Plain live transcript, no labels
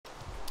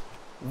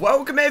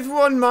Welcome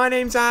everyone, my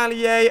name's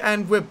Ali-A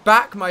and we're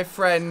back, my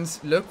friends.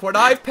 Look what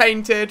I've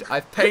painted.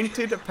 I've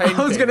painted a painting.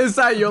 I was going to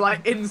say, you're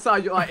like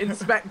inside, you're like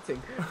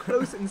inspecting.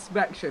 Close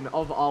inspection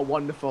of our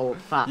wonderful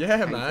fat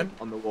man,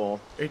 on the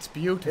wall. It's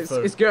beautiful.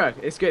 It's good,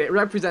 it's good. It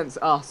represents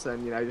us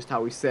and, you know, just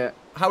how we sit.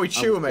 How we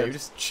chill, mate. We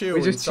just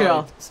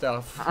chill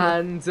stuff.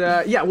 And,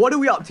 yeah, what are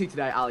we up to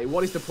today, Ali?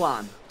 What is the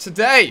plan?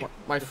 Today,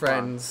 my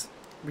friends,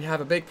 we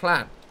have a big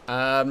plan.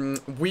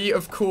 We,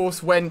 of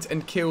course, went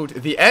and killed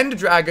the Ender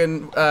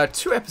Dragon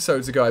 2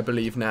 episodes ago, I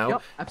believe now.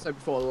 Yep, episode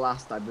before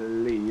last, I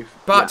believe.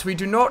 But we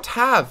do not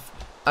have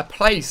a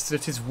place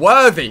that is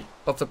worthy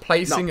of the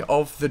placing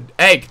of the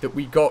egg that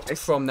we got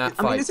from that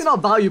fight. I mean, it's in our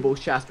valuable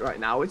chest right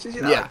now, which is,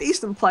 you know, a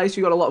decent place.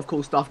 We've got a lot of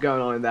cool stuff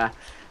going on in there.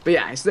 But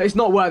yeah, it's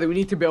not worthy. We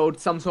need to build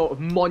some sort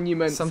of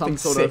monument, something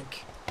some sort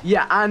sick.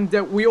 Yeah, and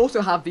we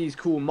also have these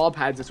cool mob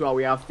heads as well.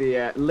 We have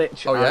the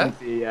Lich and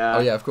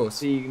the of course,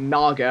 the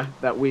Naga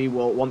that we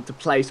will want to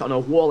place on a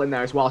wall in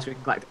there as well, so we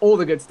can collect all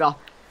the good stuff.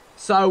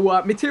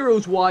 So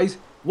materials-wise,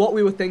 what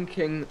we were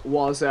thinking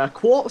was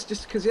quartz,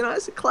 just because, you know,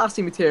 it's a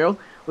classy material,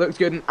 looks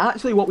good. And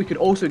actually, what we could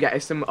also get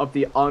is some of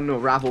the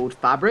unraveled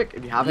fabric,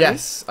 if you have any.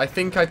 Yes, I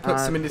think I put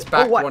some in this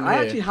back one here. I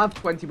actually have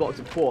 20 blocks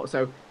of quartz,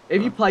 so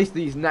if you place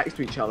these next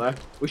to each other,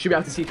 we should be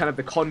able to see kind of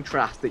the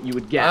contrast that you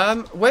would get.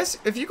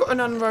 Have you got an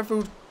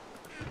unraveled?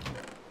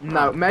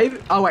 No, maybe.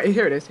 Oh wait,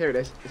 here it is. Here it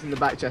is. It's in the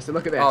back chest. So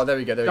look at this. Oh, there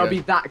we go. There'll be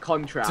that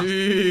contrast.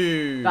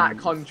 Dude. That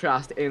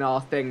contrast in our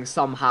thing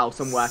somehow,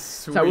 somewhere.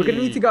 Sweet. So we're gonna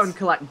need to go and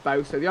collect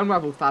both. So the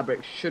unraveled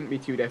fabric shouldn't be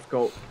too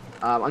difficult.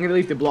 I'm gonna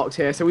leave the blocks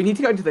here. So we need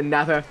to go into the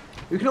Nether.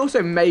 We can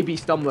also maybe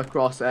stumble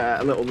across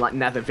a little like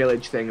Nether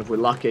village thing if we're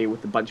lucky,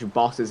 with a bunch of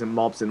bosses and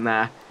mobs in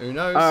there. Who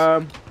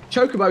knows?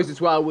 Chocobos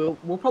as well.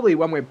 We'll probably,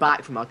 when we're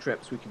back from our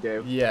trips, we could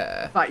do.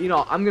 Yeah. In fact, you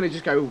know, I'm gonna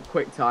just go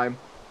quick time.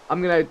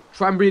 I'm going to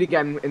try and breed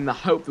again in the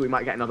hope that we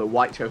might get another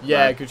white chocobo.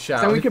 Yeah, good shout.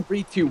 So then we could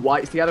breed 2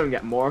 whites together and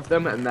get more of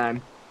them, and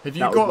then have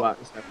you got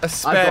a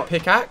spare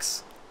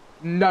pickaxe?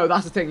 No,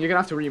 that's the thing. You're going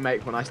to have to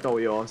remake one. I stole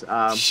yours.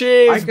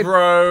 Cheers,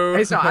 bro.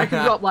 It's I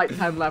can drop like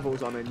 10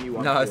 levels on a new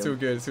one. No, it's all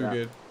good. It's all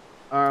good.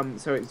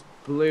 So it's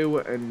blue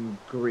and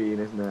green,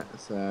 isn't it?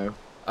 So.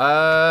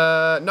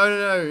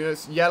 No.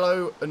 It's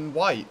yellow and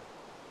white.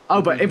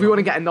 Oh, but if we want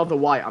to get another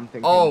white, I'm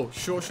thinking. Oh,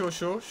 sure.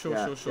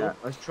 Yeah,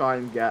 let's try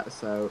and get,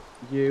 so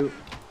you.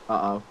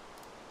 Uh-oh.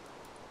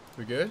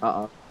 We're good?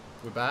 Uh-oh.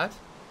 We're bad?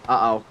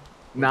 Uh-oh.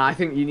 Nah, I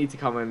think you need to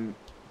come and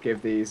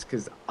give these,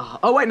 because...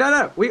 oh, wait,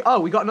 no. We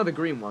got another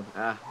green one.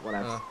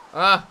 Whatever.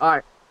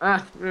 Alright.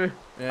 Alright,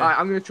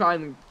 I'm going to try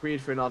and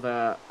breed for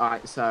another...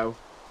 Alright, so...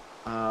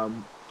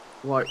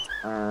 white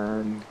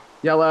and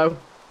yellow.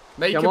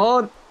 Come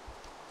on.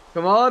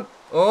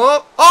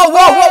 Oh!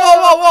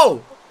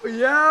 Oh, whoa!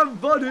 Yeah,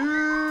 buddy!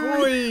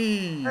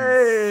 Boy!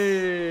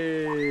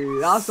 Hey!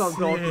 That's what I'm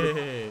talking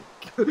about.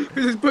 Who's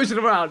just pushing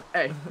around?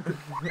 Hey.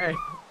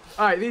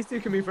 Alright, these two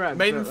can be friends.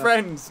 Make them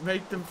friends.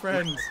 Make them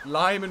friends.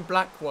 Lime and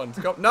black ones.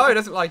 No, it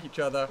doesn't like each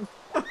other.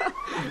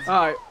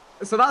 Alright,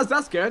 so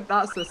that's good.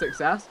 That's a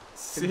success.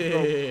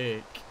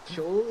 Sick.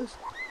 Chores.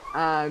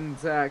 And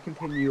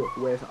continue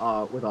with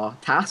our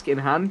task in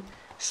hand.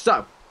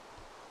 So,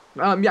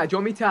 yeah, do you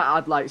want me to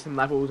add like some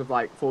levels of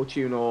like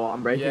fortune or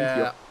unbreaking?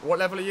 Yeah. What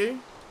level are you?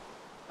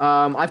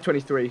 I have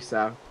 23,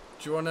 so.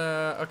 Do you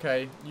wanna?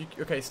 Okay.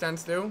 Okay. Stand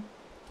still.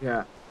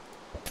 Yeah.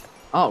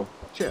 Oh,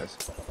 cheers.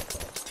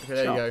 Okay,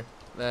 there you go.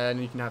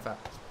 Then you can have that.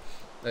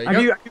 There you go.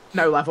 Have you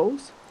no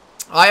levels?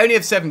 I only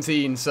have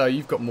 17, so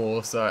you've got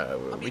more.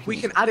 So we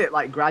can add it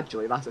like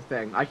gradually. That's the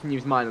thing. I can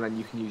use mine, and then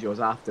you can use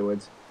yours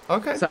afterwards.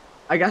 Okay. So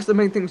I guess the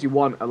main things you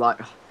want are like,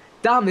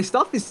 damn, this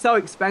stuff is so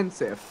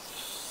expensive.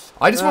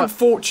 I just want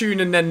fortune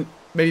and then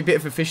maybe a bit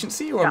of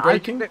efficiency or unbreaking. I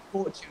can get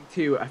fortune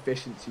 2,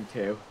 efficiency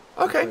 2.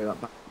 Okay.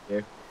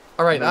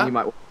 All right, that. You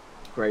might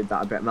upgrade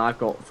that a bit. Now I've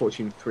got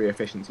fortune 3,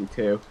 efficiency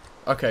 2.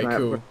 Okay,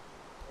 cool.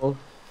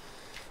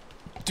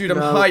 Dude, I'm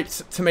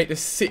hyped to make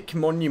this sick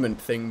monument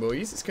thing,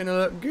 boys. It's gonna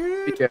look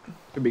good.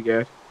 Could be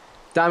good.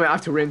 Damn it, I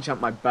have to re-enchant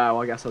my bow.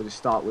 I guess I'll just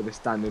start with a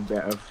standard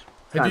bit of.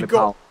 Have you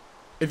got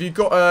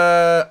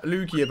a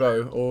Lugia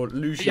bow or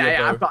Lugia bow?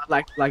 Yeah, I've got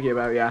Lugia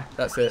bow. Yeah.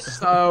 That's it.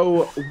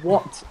 So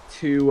what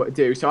to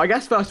do? So I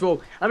guess first of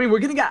all, I mean, we're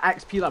gonna get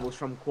XP levels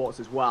from quartz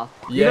as well.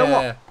 Yeah. You know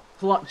what?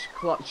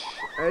 Clutch.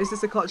 Is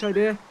this a clutch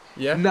idea?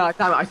 Yeah. No,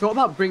 damn it. I thought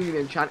about bringing the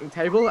enchanting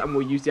table, and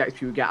we'll use the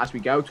XP we get as we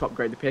go to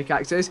upgrade the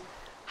pickaxes.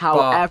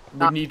 However,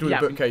 we need all the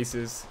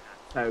bookcases.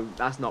 So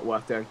that's not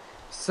worth doing.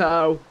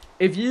 So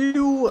if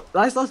you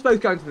let's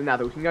both go into the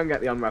Nether. We can go and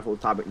get the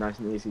unraveled fabric nice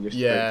and easy. Just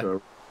so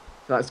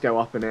let's go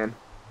up and in.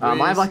 I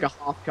have like a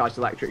half-charged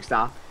electric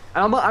staff,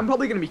 and I'm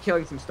probably going to be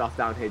killing some stuff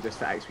down here just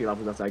for XP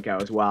levels as I go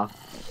as well.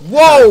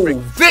 Whoa!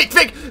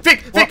 Vikk!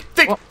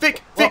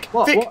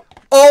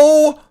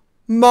 Oh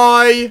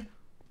my!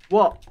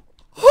 What?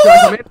 Should I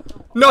come in?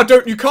 No,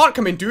 don't. You can't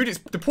come in, dude.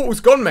 The portal's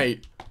gone,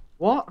 mate.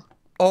 What?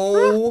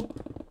 Oh.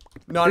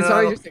 No.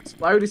 Just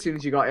explode as soon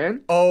as you got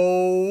in.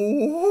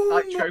 Oh.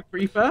 Like choke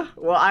creeper?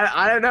 Well,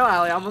 I don't know,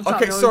 Ali. I'm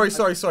okay, sorry.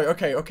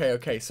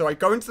 Okay. So I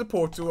go into the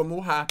portal. I'm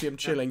all happy. I'm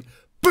chilling.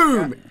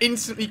 Boom!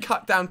 Instantly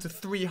cut down to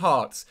 3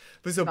 hearts.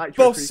 There's a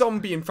boss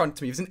zombie in front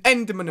of me. There's an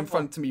enderman in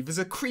front of me. There's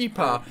a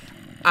creeper.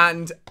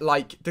 And,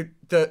 like, the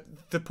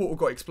portal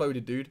got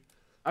exploded, dude.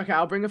 Okay,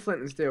 I'll bring a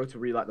flint and steel to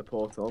relight the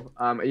portal.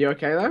 Are you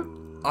okay, though?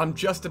 I'm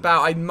just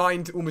about... I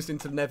mined almost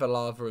into nether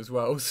lava as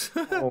well.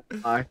 Oh,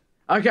 my.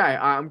 Okay,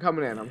 I'm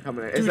coming in.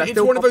 Dude,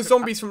 it's one of those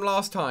zombies from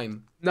last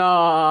time.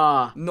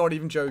 Nah. Not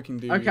even joking,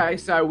 dude. Okay,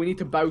 so we need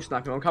to bow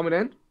snipe him. I'm coming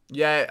in.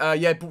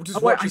 Yeah, but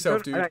just watch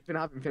yourself, dude. I don't even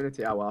have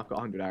infinity. Oh, well, I've got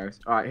 100 arrows.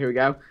 All right, here we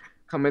go.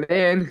 Coming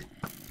in.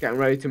 Getting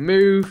ready to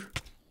move.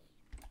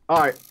 All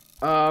right.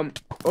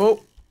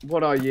 Oh,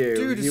 what are you?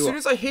 Dude, as soon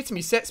as I hit him,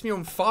 he sets me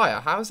on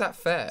fire. How is that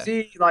fair?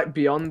 See, like,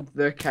 beyond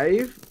the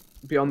cave?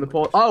 Beyond the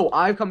portal? Oh,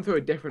 I've come through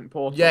a different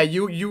portal. Yeah,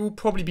 you will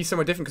probably be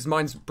somewhere different because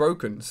mine's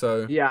broken,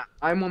 so... Yeah,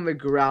 I'm on the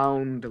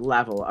ground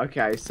level.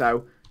 Okay,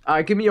 so,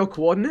 give me your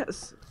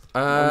coordinates.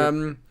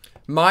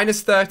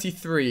 Minus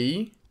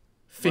 33,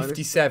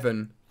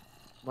 57.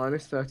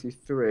 Minus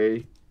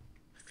 33,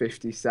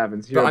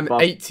 57. So but I'm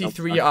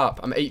 83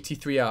 up. I'm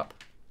 83 up.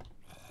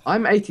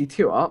 I'm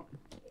 82 up.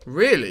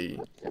 Really?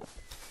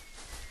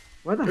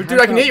 Where the heck?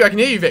 Dude, I can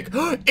hear you, Vic.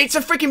 It's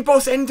a freaking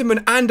boss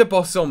enderman and a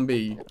boss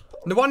zombie.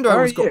 No wonder I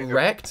almost got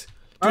wrecked.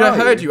 Dude, I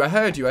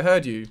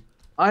heard you.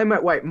 I'm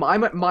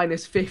at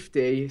minus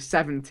 50,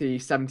 70,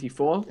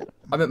 74.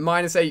 I'm at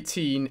minus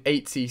 18,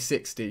 80,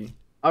 60.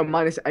 Oh,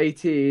 minus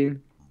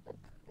 18,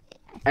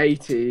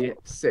 80,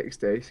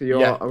 60. So you're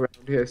around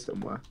here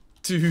somewhere.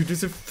 Dude,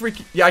 there's a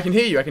freaking... Yeah, I can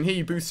hear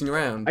you boosting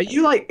around. Are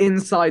you, like,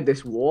 inside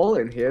this wall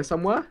in here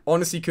somewhere?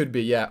 Honestly could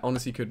be, yeah.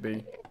 Honestly could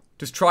be.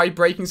 Just try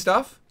breaking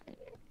stuff.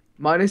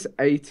 Minus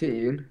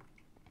 18.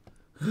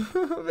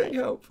 Big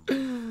help.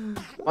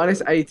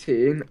 Minus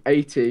 18,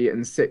 80,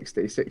 and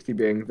 60. 60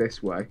 being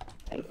this way.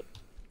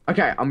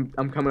 Okay, I'm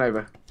coming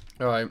over.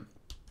 Alright.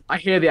 I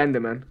hear the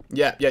enderman.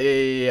 Yeah.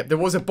 There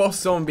was a boss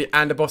zombie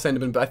and a boss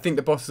enderman, but I think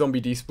the boss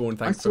zombie despawned,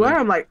 thankfully.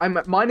 I swear I'm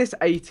at minus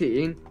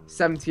 18,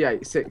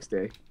 78,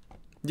 60.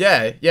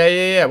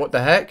 Yeah. What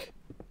the heck?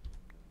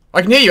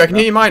 I can hear you. I can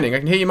hear you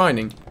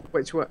mining.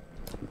 Which way?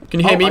 Can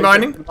you hear me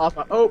mining?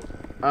 Oh,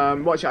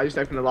 watch out! I just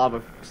opened the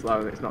lava slow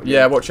and it's not good.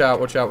 Yeah, watch out!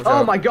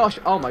 Oh my gosh!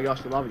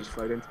 The lava just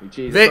flowed into me.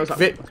 Jesus.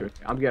 Vic.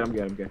 I'm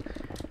good.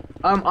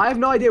 I have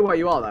no idea where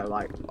you are though.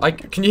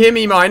 Like. Can you hear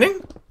me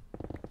mining?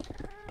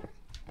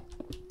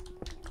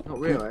 Not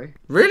really.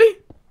 Really?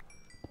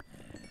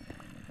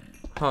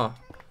 Huh.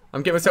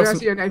 I'm getting myself. I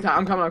see your name tag.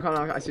 I'm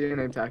coming. I see your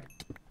name tag.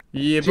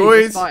 Yeah,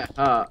 boys.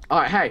 Alright,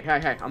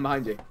 hey, I'm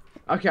behind you.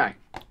 Okay.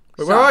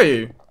 Wait, where are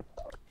you?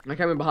 I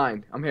came in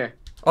behind. I'm here.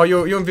 Oh,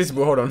 you're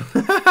invisible. Hold on.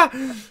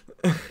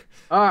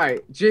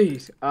 Alright,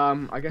 jeez.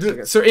 I guess I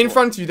get so in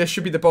front of you, there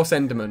should be the boss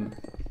enderman.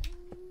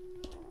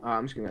 Alright,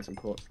 I'm just gonna get some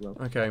quartz though.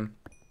 Okay.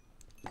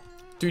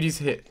 Dude, he's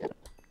here.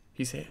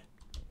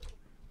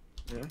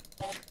 Yeah.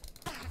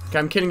 Okay,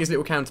 I'm killing his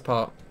little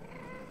counterpart.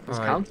 His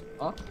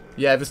counterpart?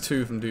 Yeah, there's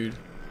 2 of them, dude.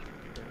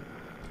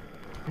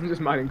 I'm just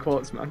mining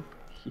quartz, man.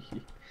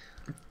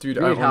 Dude,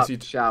 I honestly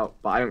shout,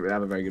 but I don't really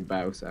have a very good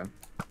bow, so.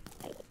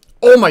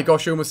 Oh my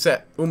gosh, I almost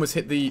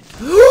hit the.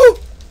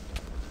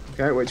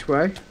 Okay, which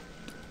way?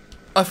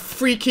 A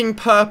freaking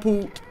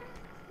purple.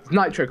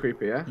 Nitro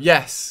creeper, yeah?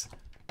 Yes.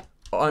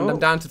 I'm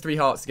down to 3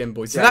 hearts again,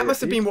 boys. So that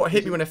must have been what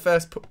hit me when I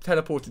first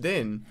teleported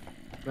in.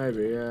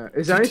 Maybe, yeah.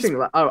 Is there anything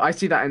like... Oh, I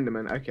see that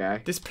enderman.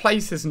 Okay. This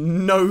place has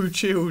no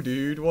chill,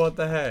 dude. What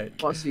the heck?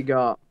 What's he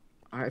got?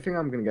 I think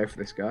I'm going to go for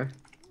this guy.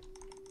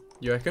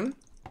 You reckon?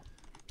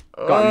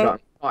 Got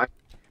him.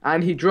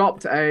 And he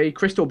dropped a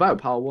crystal bow,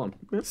 power 1.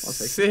 Yep,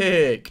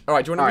 sick.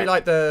 Alright, do you want to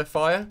relight the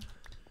fire?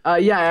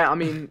 Yeah, I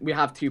mean, we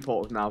have 2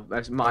 portals now.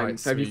 There's mine. Right,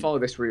 so if you follow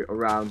this route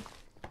around,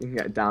 you can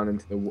get down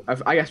into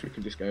the... I guess we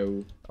can just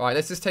go... Alright,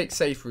 let's just take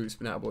safe routes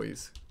for now,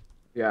 boys.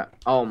 Yeah.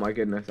 Oh, my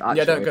goodness. Actually,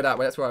 yeah, don't go that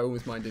way. That's where I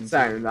always mind into.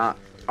 Saying that.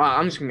 Alright,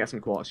 I'm just going to get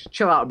some quartz.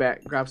 Chill out a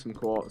bit. Grab some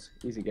quartz.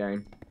 Easy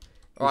game.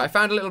 Alright, I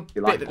found a little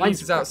bit that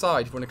leads us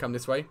outside if you want to come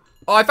this way.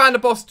 Oh, I found a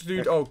boss,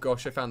 dude. Oh,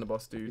 gosh, I found the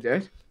boss, dude. You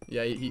did?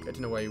 Yeah, I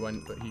don't know where he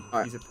went, but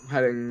he's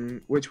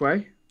heading which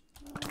way?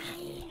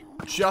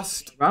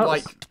 Just,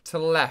 like, to the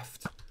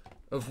left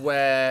of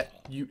where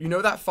you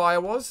know that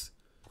fire was?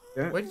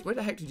 Yeah. Where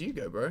the heck did you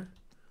go, bro?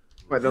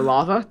 Wait, the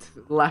lava?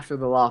 To the left of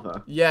the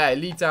lava? Yeah, it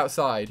leads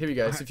outside. Here we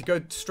go. So if you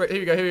go straight... Here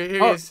we go. Here he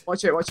is.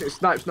 Watch it.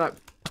 Snipe.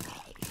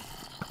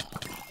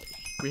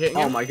 We hitting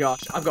him? Oh my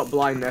gosh, I've got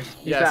blindness.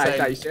 He's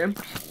there. You see him?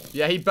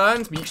 Yeah, he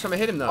burned me each time I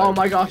hit him, though. Oh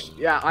my gosh.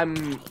 Yeah,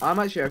 I'm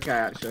actually okay,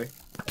 actually.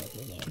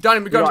 We got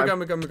him. We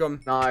got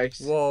him. Nice.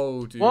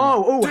 Whoa, dude.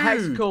 Whoa, oh,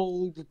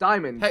 Hexxit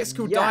diamond.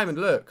 Hexxit diamond,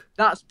 look.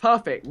 That's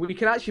perfect. We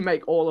can actually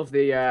make all of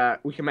the,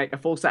 we can make a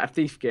full set of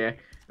thief gear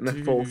and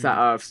a full set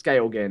of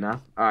scale gear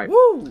now. All right.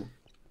 Woo.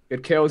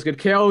 Good kills.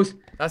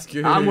 That's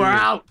good. And we're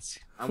out.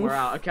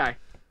 Okay.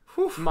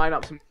 Mine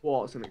up some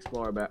quartz and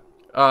explore a bit.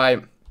 All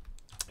right.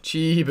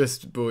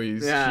 Jeebus,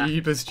 boys. Yeah.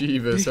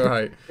 Jeebus. All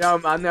right. Yo,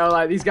 man, they're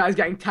like, these guys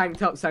getting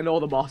tanked up, send all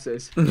the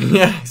bosses.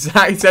 Yeah,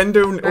 exactly. Send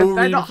all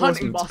They're not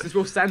hunting bosses,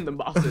 we'll send them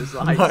bosses.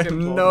 Like,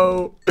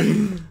 no.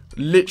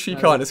 Literally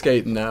can't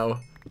escape them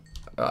now.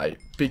 All right.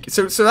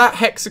 So that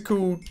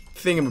Hexxit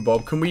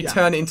thingamabob, can we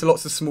turn it into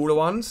lots of smaller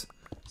ones?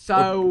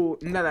 So,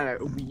 no.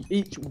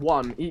 Each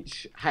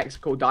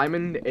hexacle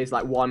diamond is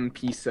like one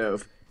piece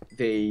of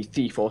the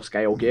C4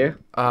 scale gear.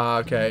 Ah,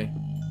 okay.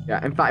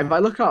 Yeah, in fact, if I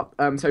look up,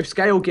 so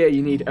scale gear,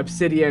 you need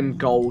obsidian,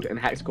 gold, and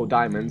hexacle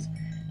diamonds.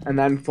 And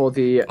then for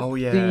the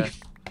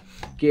thief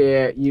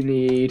gear, you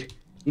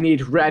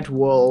need red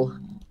wool,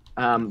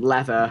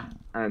 leather,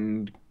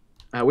 and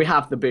we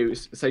have the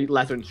boots, so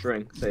leather and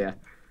string. So yeah,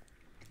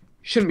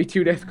 shouldn't be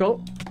too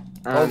difficult.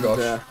 And, oh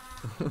gosh,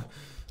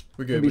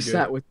 we're good. We'll be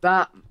set with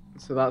that,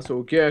 so that's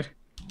all good.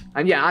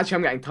 And yeah, actually,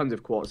 I'm getting tons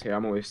of quartz here.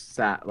 I'm always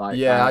set. Like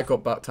I got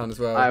about 10 as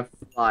well. I have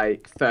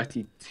like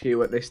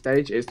 32 at this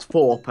stage. It's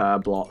 4 per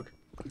block.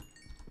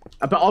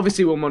 But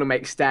obviously, we'll want to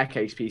make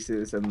staircase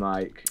pieces and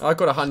like. I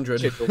got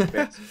 100.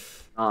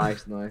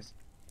 Nice.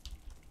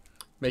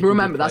 But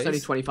remember, that's only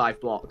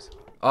 25 blocks.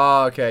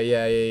 Oh, okay,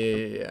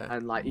 yeah.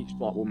 And like each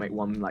block will make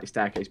one like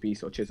staircase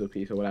piece or chisel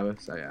piece or whatever.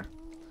 So yeah.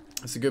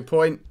 That's a good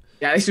point.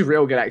 Yeah, this is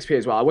real good XP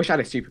as well. I wish I had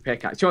a super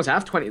pickaxe. To be honest, I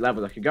have 20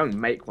 levels. I could go and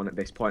make one at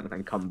this point and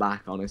then come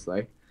back,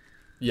 honestly.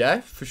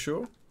 Yeah, for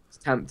sure. It's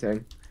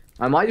tempting.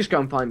 I might just go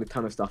and find a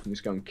ton of stuff and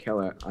just go and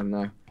kill it. I don't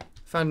know.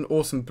 Found an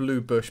awesome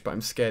blue bush, but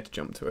I'm scared to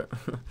jump to it.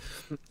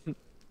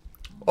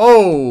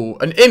 Oh,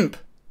 an imp!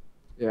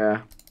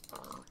 Yeah.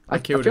 I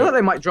killed it. I feel like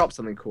they might drop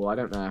something cool. I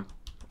don't know.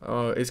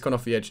 Oh, it's gone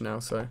off the edge now,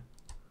 so.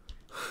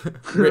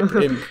 Rip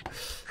imp.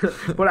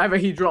 Whatever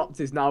he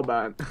dropped is now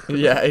burnt.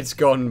 Yeah, it's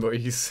gone,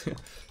 boys.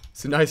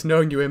 It's nice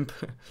knowing you, imp.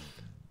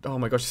 Oh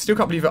my gosh, I still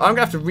can't believe it. I'm gonna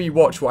have to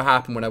re-watch what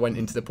happened when I went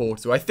into the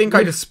portal. I think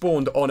I just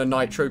spawned on a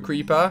nitro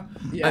creeper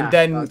and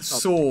then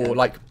saw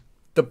like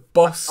the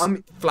boss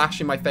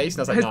flash in my face, and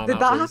I was like, nah, did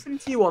that happen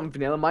to you on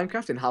vanilla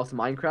Minecraft in House of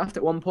Minecraft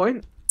at one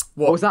point?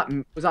 What? Or was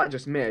that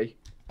just me?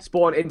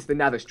 Spawn into the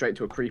nether straight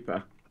to a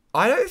creeper.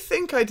 I don't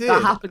think I did.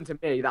 That happened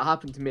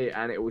to me,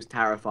 and it was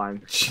terrifying.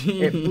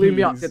 Jeez. It blew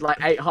me up, did like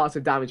 8 hearts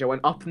of damage. I went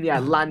up in the air,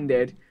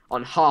 landed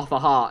on half a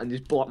heart, and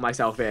just blocked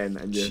myself in,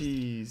 and just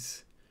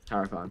jeez,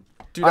 terrifying.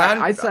 Dude,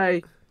 I'd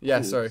say.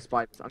 Yeah, sorry.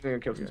 Spiders. I'm gonna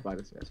kill some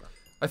spiders. Yeah, sorry.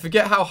 I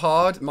forget how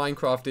hard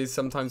Minecraft is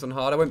sometimes on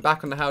hard. I went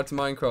back on the How to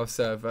Minecraft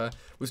server,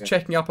 was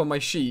checking up on my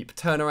sheep,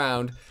 turn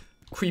around,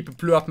 creeper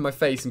blew up in my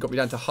face and got me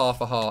down to half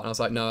a heart, and I was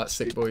like, no, that's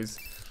sick, boys.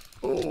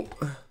 Oh.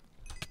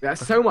 There's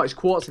so much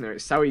quartz in there.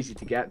 It's so easy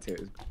to get to.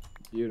 It's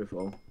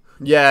beautiful.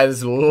 Yeah,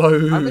 there's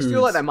loads. I just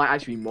feel like there might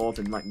actually be more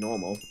than like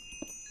normal.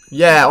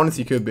 Yeah,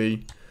 honestly, could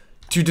be.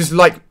 Dude, just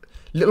like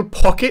little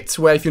pockets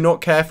where if you're not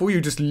careful,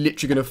 you're just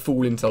literally gonna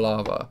fall into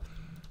lava.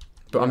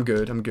 But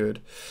yeah. I'm good.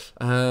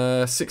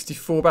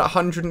 64, about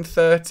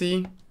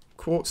 130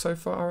 quartz so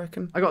far, I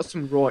reckon. I got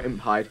some raw imp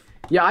hide.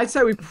 Yeah, I'd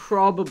say we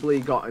probably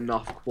got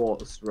enough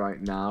quartz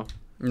right now.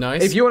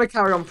 Nice. If you want to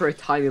carry on for a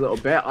tiny little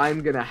bit,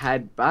 I'm gonna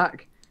head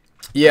back.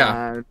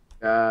 Yeah.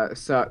 And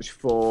search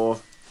for.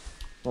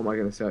 What am I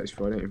gonna search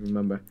for? I don't even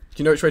remember. Do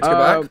you know which way to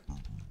go back?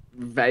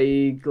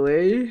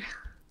 Vaguely.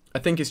 I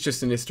think it's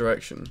just in this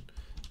direction.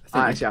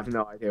 I actually have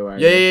no idea where.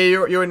 Yeah,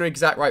 you're in the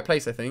exact right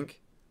place, I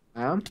think.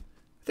 I am?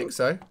 I think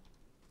so.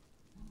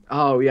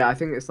 Oh yeah, I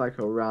think it's like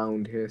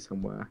around here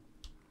somewhere.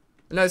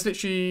 No, it's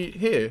literally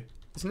here,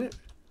 isn't it?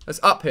 It's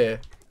up here.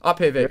 Up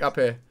here, Vic. Up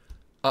here.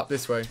 Up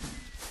this way.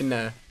 In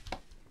there.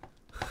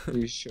 Are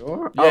you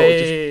sure?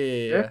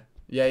 Yeah,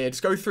 yeah.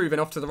 Just go through, then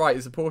off to the right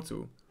is the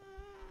portal.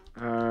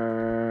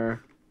 100%,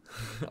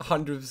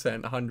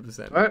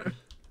 100%. What?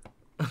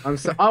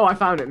 Oh, I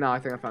found it now. I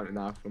think I found it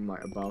now from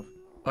like above.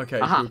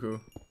 Okay,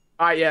 cool.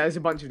 Alright, yeah, there's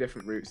a bunch of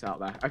different routes out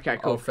there. Okay,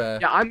 cool. Oh, fair.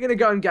 Yeah, I'm gonna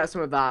go and get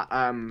some of that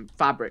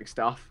fabric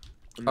stuff.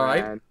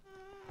 Alright.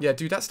 Yeah,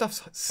 dude, that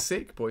stuff's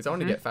sick, boys. I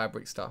want to get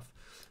fabric stuff.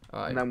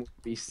 Alright. And then we'll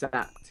be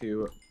set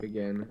to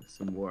begin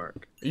some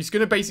work. Are you just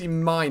gonna basically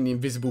mine the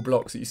invisible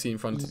blocks that you see in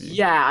front of you?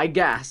 Yeah, I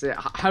guess.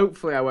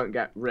 Hopefully I won't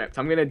get ripped.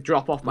 I'm gonna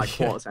drop off my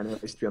quartz anyway,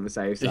 just to be on the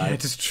safe side. Yeah,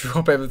 just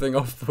drop everything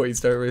off, boys.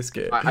 Don't risk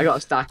it. I got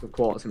a stack of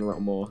quartz and a little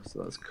more,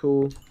 so that's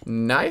cool.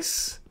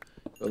 Nice.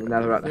 So the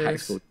nether at the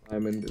hexacle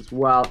diamond as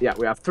well. Yeah,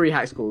 we have 3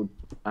 hexacle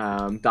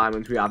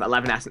diamonds. We have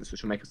 11 essence,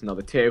 which will make us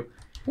another 2.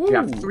 Woo. We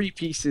have 3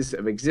 pieces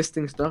of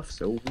existing stuff,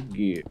 so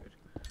good.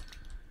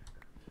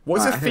 What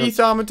does the feet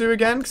armor do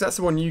again? Because that's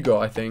the one you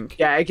got, I think.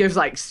 Yeah, it gives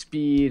like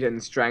speed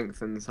and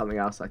strength and something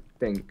else, I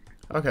think.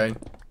 Okay.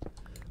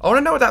 I want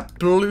to know what that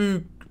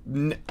blue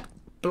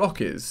block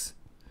is.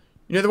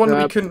 You know the one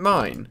that we couldn't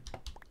mine?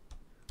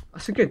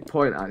 That's a good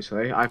point,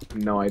 actually. I have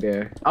no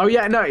idea. Oh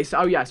yeah, no.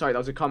 Oh yeah, sorry. That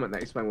was a comment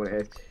that explained what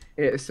it is.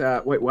 It's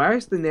wait, where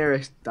is the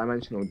nearest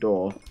dimensional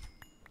door?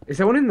 Is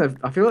there one in the?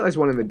 I feel like there's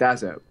one in the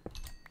desert.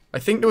 I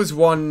think there was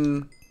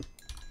one.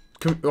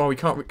 We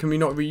can't. Can we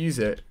not reuse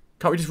it?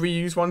 Can't we just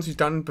reuse ones we've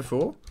done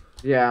before?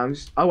 Yeah, I'm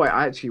just. Oh wait,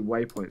 I actually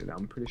waypointed it.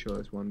 I'm pretty sure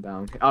there's one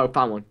down here. Oh,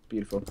 found one.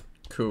 Beautiful.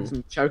 Cool. There's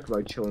some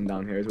chocobo chilling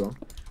down here as well.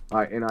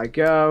 Right, in I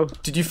go.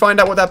 Did you find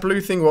out what that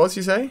blue thing was?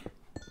 You say?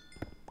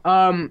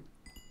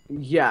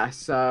 Yeah.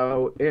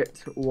 So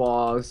it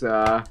was.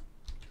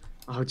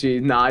 Oh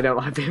geez, no, I don't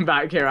like being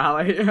back here,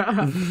 Ali.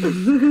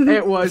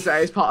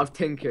 It's part of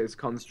Tinker's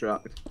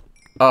construct.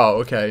 Oh,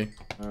 okay.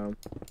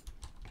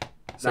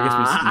 So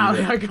I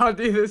guess I can't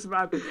do this,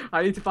 man.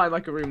 I need to find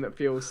like a room that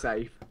feels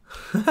safe.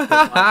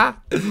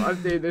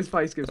 Dude, this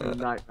place gives me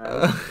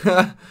nightmares.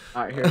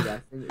 Alright, here we go.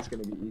 I think it's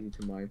gonna be easy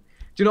to mine.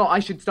 Do you know what I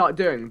should start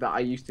doing that I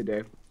used to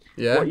do?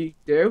 Yeah. What you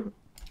do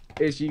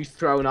is you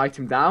throw an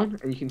item down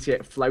and you can see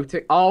it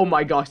floating. Oh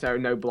my gosh, there are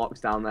no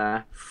blocks down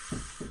there.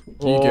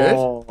 You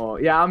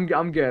good? Yeah, I'm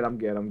good. I'm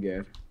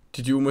good.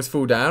 Did you almost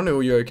fall down, or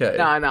were you okay?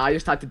 No, I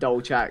just had to double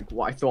check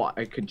what I thought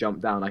I could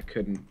jump down. I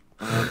couldn't.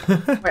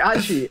 Wait,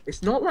 actually,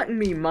 it's not letting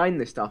me mine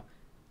this stuff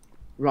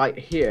right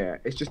here.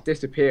 It's just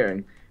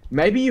disappearing.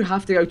 Maybe you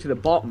have to go to the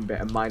bottom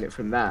bit and mine it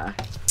from there.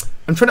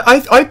 I'm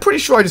pretty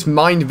sure I just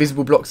mined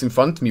invisible blocks in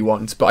front of me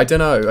once, but I don't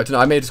know.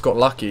 I may have just got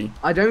lucky.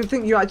 I don't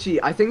think you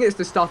actually. I think it's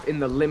the stuff in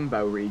the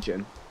limbo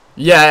region.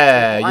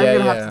 Yeah, what I'm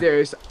gonna have to do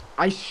is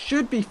I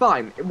should be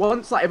fine.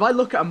 Once, like, if I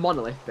look at a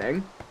monolith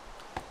thing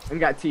and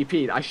get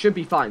TP'd, I should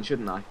be fine,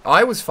 shouldn't I?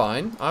 I was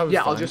fine.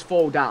 Yeah, I'll just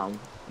fall down.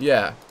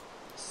 Yeah.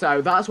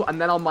 So that's what,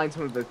 and then I'll mine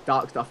some of the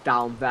dark stuff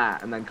down there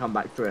and then come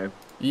back through.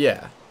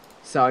 Yeah.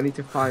 So I need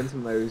to find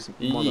some of those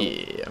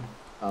monolith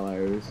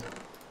fellows.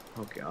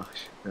 Oh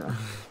gosh. Yeah.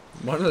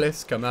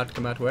 Monoliths, come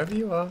out wherever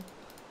you are.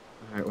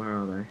 Alright, where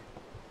are they?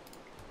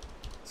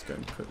 Let's go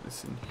and put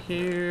this in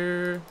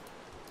here.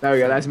 There we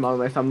go, there's a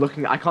monolith.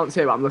 I can't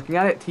see it, but I'm looking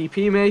at it.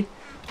 TP me.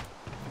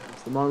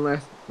 It's the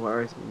monolith.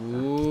 Where is it?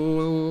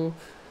 Ooh.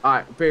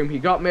 Alright, boom, he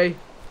got me.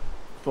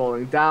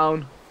 Falling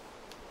down.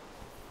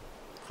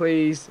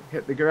 Please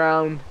hit the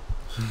ground.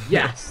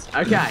 Yes.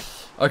 Okay.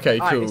 Okay,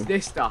 cool. Right, it's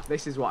this stuff.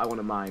 This is what I want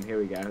to mine. Here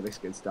we go. This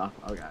good stuff.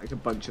 Okay, it's a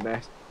bunch of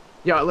this.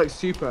 Yeah, it looks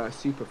super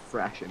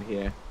fresh in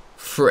here.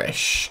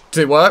 Fresh.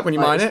 Does it work when you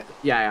mine it?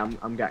 Yeah,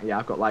 I'm getting. Yeah,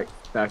 I've got like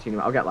 13.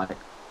 I'll get like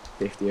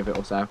 50 of it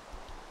or so.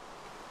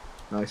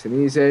 Nice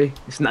and easy.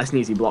 It's a nice and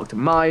easy block to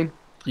mine.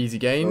 Easy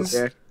gains.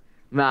 Okay.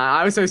 Nah,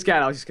 I was so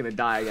scared I was just gonna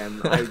die again.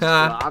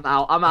 I'm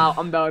out.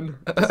 I'm done.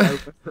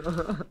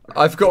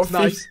 I've got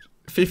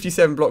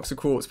 57 blocks of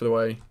quartz, by the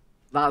way.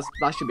 That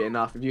should be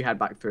enough. If you head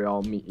back through,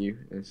 I'll meet you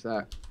in a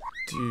sec.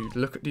 Dude,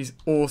 look at these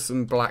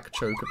awesome black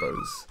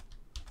chocobos.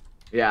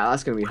 Yeah,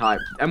 that's gonna be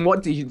hype. And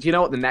what do you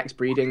know what the next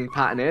breeding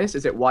pattern is?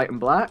 Is it white and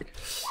black?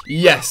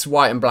 Yes,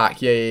 white and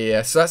black.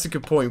 Yeah. So that's a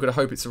good point. We've got to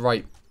hope it's the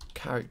right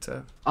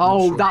character.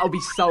 Oh, sure. That'll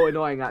be so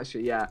annoying,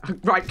 actually. Yeah,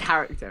 right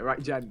character,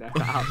 right gender.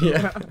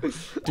 Yeah.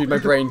 Dude, my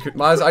brain could.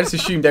 I just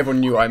assumed everyone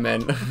knew what I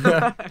meant.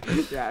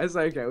 Yeah, it's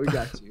okay. We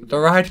got you. The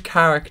right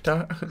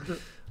character.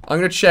 I'm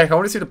gonna check. I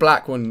want to see the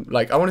black one.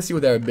 Like, I want to see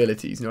what their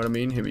abilities. You know what I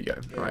mean? Here we go.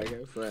 Yeah, all right.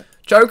 Go for it.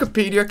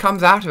 Jokopedia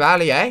comes out of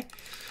Ali-A.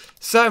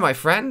 So, my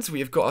friends, we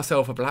have got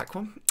ourselves a black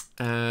one.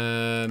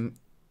 To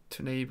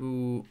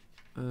enable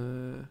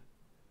the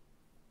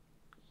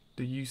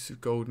use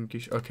of golden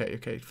gish.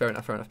 Okay. Fair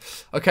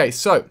enough. Okay,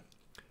 so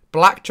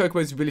black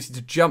chocobo's ability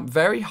to jump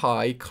very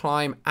high,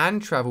 climb,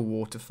 and travel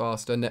water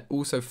faster, and they're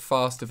also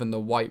faster than the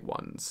white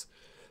ones.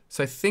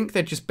 So I think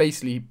they're just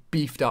basically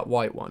beefed up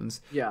white ones.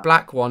 Yeah.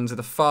 Black ones are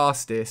the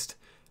fastest,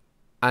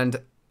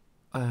 and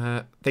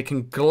they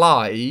can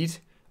glide,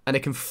 and they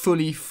can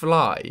fully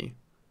fly.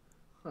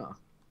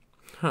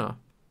 Huh.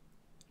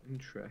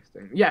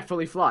 Interesting. Yeah,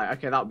 fully fly.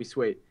 Okay, that would be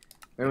sweet.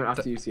 They won't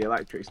have to use the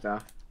electric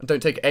stuff. And don't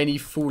take any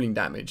falling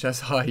damage. That's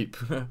hype.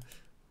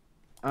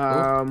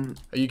 Are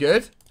you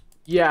good?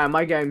 Yeah,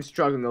 my game's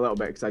struggling a little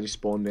bit because I just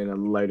spawned in a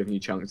load of new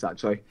chunks,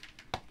 actually.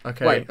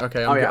 Okay. Wait.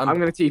 Okay. I'm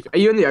gonna TP. Are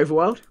you in the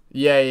overworld?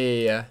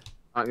 Yeah.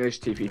 I'm gonna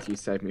just TP to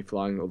save me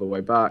flying all the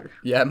way back.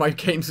 Yeah, my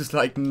game's just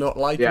like not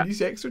liking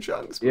these extra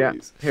chunks. Please. Yeah.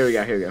 Here we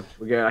go.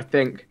 We're good. I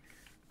think.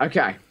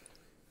 Okay.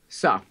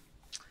 So,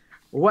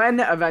 when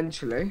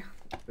eventually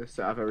the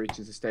server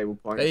reaches a stable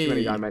point, too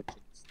many dimensions,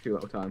 too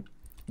little time.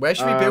 Where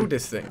should we build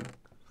this thing?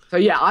 So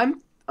yeah,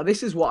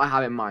 this is what I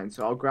have in mind.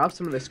 So I'll grab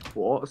some of this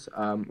quartz.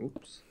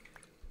 Oops.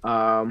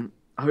 Why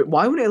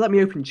wouldn't it let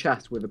me open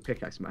chests with a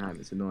pickaxe in my hand?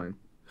 It's annoying.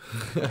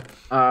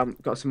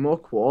 Got some more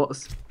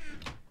quartz.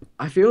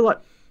 I feel like,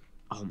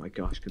 oh my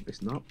gosh, could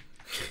this not?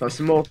 Got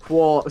some more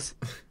quartz.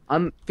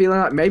 I'm feeling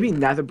like maybe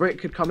nether brick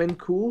could come in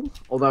cool,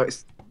 although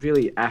it's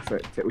really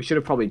effort. We should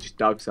have probably just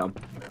dug some.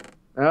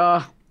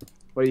 What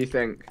do you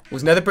think?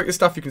 Was nether brick the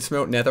stuff you can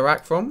smelt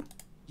netherrack from?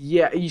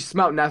 Yeah, you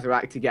smelt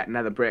netherrack to get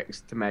nether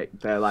bricks to make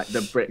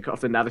the brick off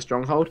the nether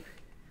stronghold.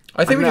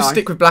 I think we just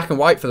stick with black and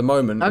white for the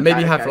moment. Okay,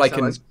 maybe have like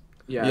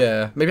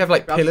maybe have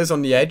like Grab pillars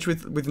on the edge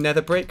with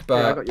nether brick.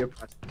 But yeah, I got your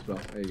press as well.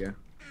 There you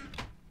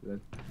go.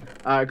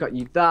 I got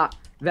you that.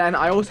 Then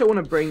I also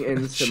want to bring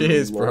in some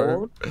Cheers,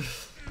 bro.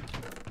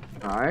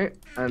 Alright,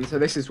 and so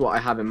this is what I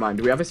have in mind.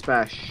 Do we have a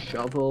spare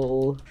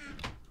shovel?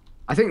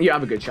 I think you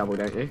have a good shovel,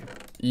 don't you?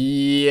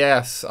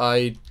 Yes,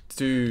 I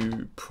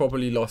do.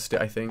 Probably lost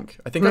it, I think.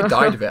 I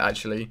died of it,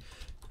 actually.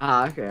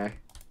 Okay.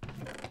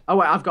 Oh,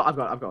 wait, I've got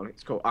it.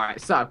 It's cool.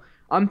 Alright, so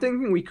I'm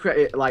thinking we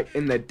create it, like,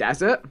 in the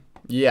desert.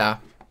 Yeah.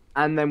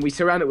 And then we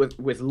surround it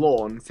with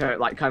lawn, so it,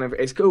 like, kind of,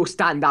 it'll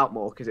stand out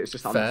more, because it's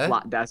just on the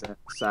flat desert,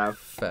 so.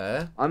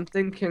 Fair. I'm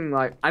thinking,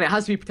 like, and it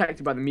has to be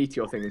protected by the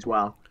meteor thing as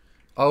well.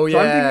 Oh, so yeah.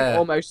 I'm thinking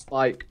almost,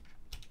 like,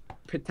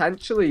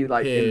 potentially,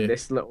 like, in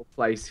this little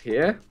place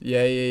here.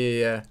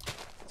 Yeah.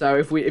 So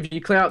if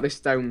you clear out this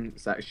stone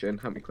section,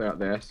 help me clear out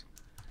this.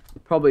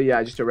 Probably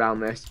just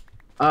around this.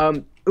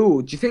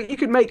 Ooh, do you think you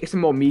could make some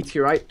more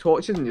meteorite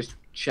torches and just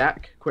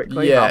check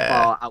quickly how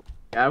far out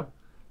we go?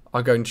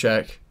 I'll go and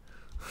check.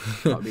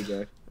 That'd be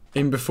good.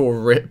 In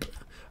before rip.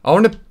 I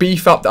want to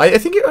beef up. I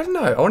think I don't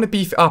know. I want to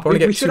beef it up. I want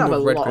to get 2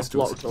 more red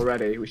crystals. We should have a lot of blocks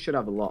already. We should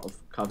have a lot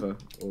of cover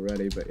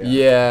already, but yeah.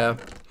 Yeah.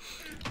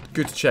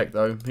 Good to check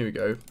though. Here we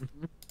go.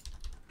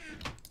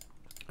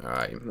 All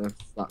right. I'm gonna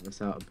flatten this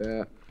out a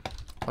bit.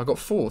 I got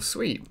 4.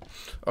 Sweet.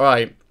 All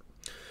right.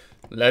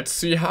 Let's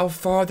see how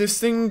far this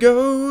thing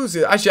goes.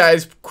 Actually, that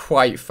is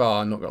quite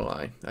far. I'm not gonna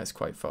lie. That's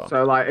quite far.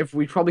 So like, if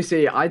we probably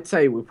see, I'd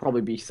say we'll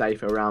probably be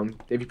safe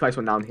around. If you place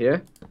one down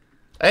here.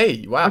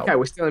 Hey, wow. Okay,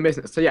 we're still in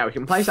business. So yeah, we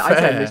can place it, I'd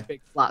say, in this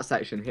big flat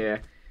section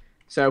here.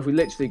 So if we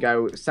literally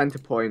go center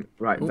point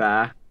right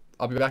there.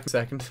 I'll be back in a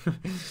second.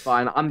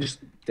 Fine, I'm just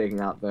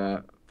digging out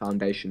the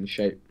foundation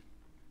shape.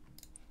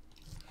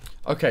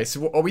 Okay,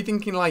 so are we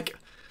thinking like,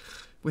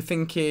 we're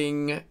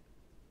thinking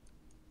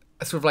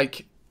sort of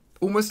like,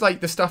 almost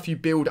like the stuff you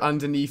build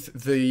underneath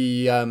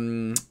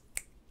the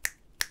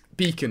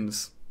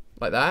beacons,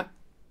 like that?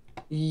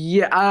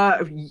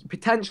 Yeah,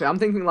 potentially. I'm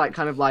thinking like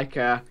kind of like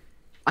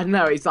I don't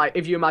know. It's like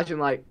if you imagine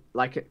like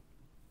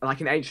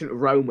an ancient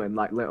Roman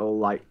little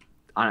like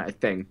I don't know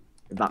thing.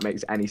 If that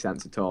makes any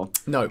sense at all.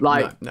 No.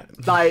 Like no.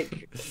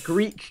 like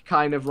Greek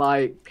kind of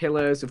like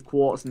pillars of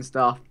quartz and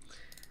stuff.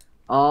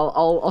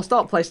 I'll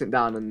start placing it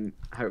down and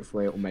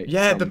hopefully it'll make.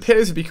 Yeah, the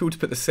pillars would be cool to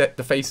put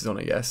the faces on.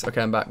 I guess.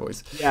 Okay, I'm back,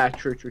 boys. Yeah,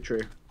 true.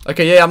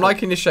 Okay, yeah, I'm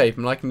liking the shape.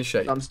 So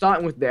I'm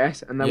starting with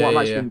this, and then what I'm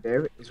actually gonna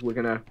do is we're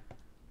gonna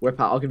whip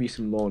out. I'll give you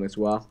some lawn as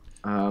well.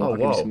 I'll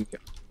give you some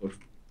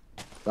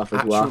stuff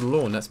as well. Actual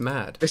lawn, that's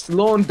mad. This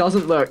lawn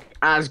doesn't look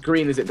as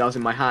green as it does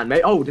in my hand.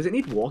 Oh, does it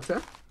need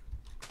water?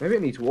 Maybe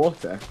it needs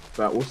water,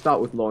 but we'll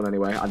start with lawn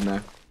anyway. I don't know.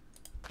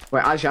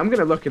 Wait, actually, I'm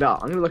gonna look it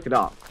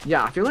up.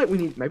 Yeah, I feel like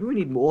maybe we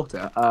need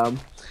water.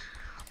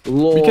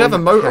 Lawn. We could have a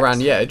moat around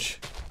the edge.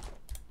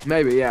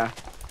 Maybe, yeah.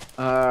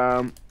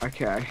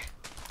 Okay.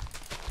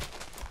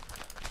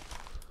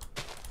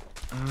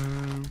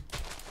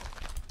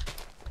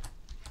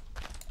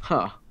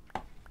 Huh.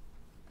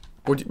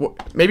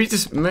 Maybe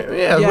just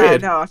yeah,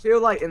 weird. No, I feel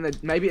like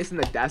maybe it's in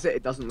the desert.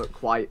 It doesn't look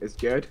quite as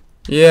good.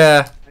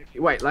 Yeah.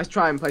 Wait, let's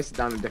try and place it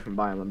down in a different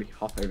biome. Let me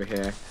hop over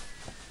here.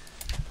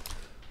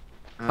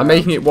 I'm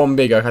making it one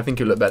bigger. I think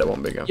it'll look better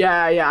one bigger.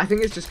 Yeah. I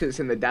think it's just because it's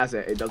in the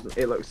desert. It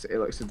looks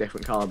a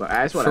different color, but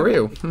it's whatever. For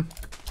real.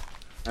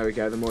 There we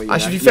go. The more you.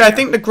 Actually, to be fair, I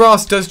think the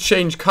grass does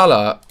change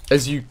color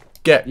as you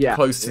get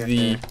close to the.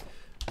 Yeah.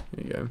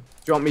 There you go. Do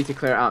you want me to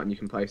clear it out and you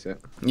can place it?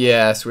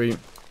 Yeah, sweet.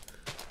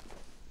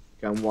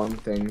 Go on one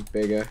thing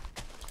bigger.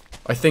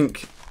 I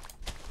think.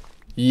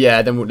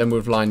 Yeah, then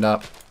we've lined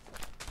up.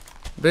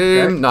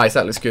 Boom! Okay. Nice.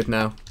 That looks good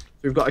now.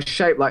 We've got a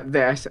shape like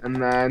this,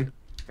 and then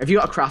have you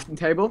got a crafting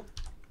table?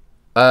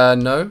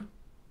 No.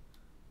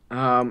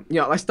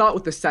 Yeah. Let's start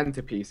with the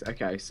centerpiece.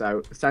 Okay,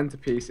 so the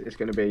centerpiece is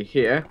going to be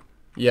here.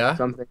 Yeah.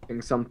 So I'm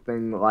thinking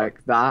something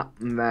like that,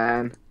 and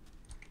then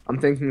I'm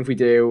thinking if we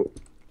do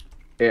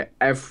it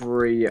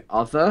every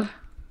other.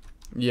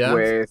 Yeah.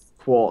 With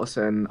quartz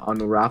and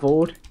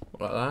unraveled.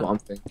 Like that. What I'm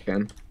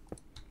thinking.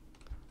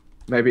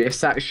 Maybe a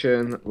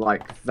section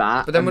like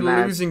that. But then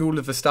we're losing all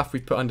of the stuff we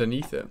put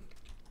underneath it.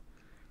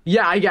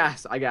 Yeah, I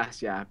guess,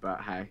 yeah,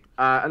 but hey.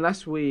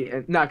 Unless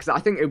no, because I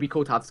think it would be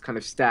cool to have this kind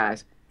of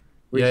stairs.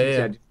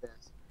 Yeah.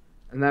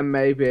 And then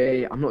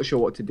maybe, I'm not sure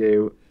what to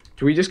do.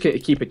 Do we just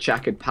keep a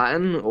checkered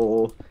pattern,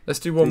 or... Let's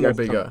do one more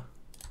bigger.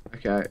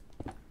 Okay.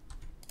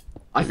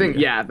 I think,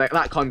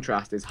 that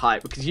contrast is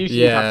hype, because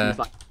usually you have to use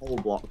like whole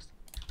blocks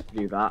to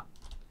do that.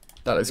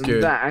 That looks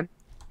good. Then,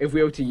 if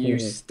we were to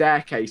use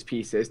staircase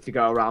pieces to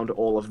go around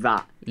all of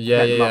that.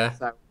 Yeah.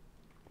 So,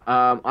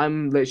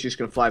 I'm literally just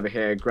going to fly over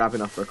here, grab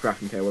enough for a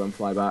crafting table and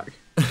fly back.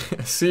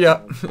 See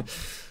ya.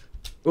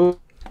 Oh,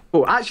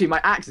 actually,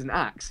 my axe is an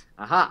axe.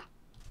 Aha.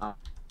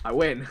 I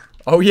win.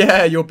 Oh,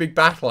 yeah, your big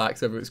battle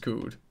axe, whatever it's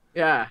called.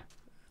 Yeah.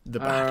 The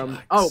battle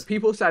axe. Oh,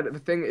 people said that the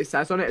thing it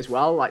says on it as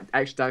well, like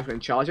extra damage when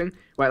charging.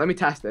 Wait, let me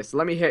test this. So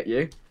let me hit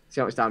you.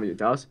 See how much damage it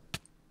does.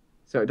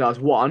 So it does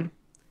 1.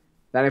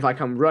 Then if I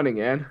come running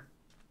in.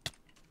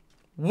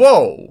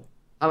 Whoa.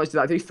 How much did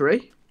that do?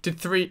 3? Did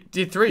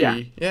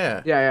 3?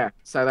 Yeah.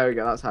 So there we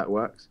go. That's how it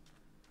works.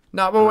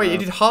 No, but wait, you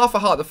did half a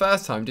heart the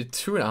first time. Did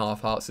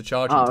 2.5 hearts the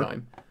charging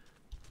time.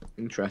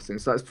 Interesting.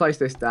 So let's place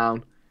this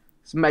down.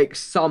 Let's make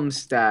some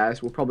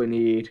stairs. We'll probably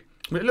need.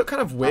 Will it look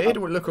kind of weird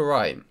or will it look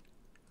alright?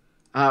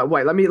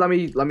 Wait, let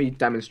me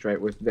demonstrate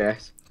with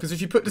this. Because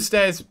if you put the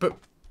stairs, but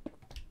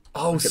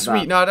oh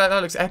sweet, no,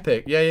 that looks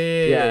epic. Yeah.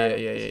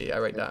 I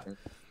rate that.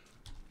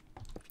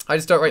 I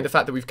just don't rate the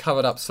fact that we've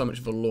covered up so much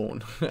of the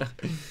lawn.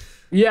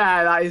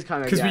 Yeah, that is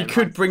kind of. Because we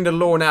could bring the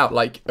lawn out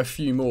like a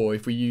few more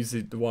if we use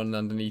the one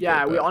underneath.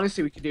 Yeah, we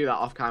could do that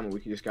off camera. We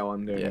could just go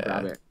under and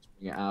grab it,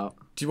 bring it out.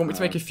 Do you want me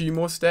to make a few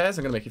more stairs?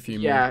 I'm gonna make a few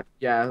more.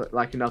 Yeah,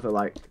 like another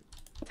like.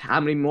 How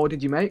many more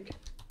did you make?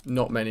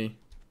 Not many.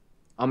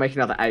 I'll make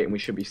another 8 and we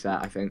should be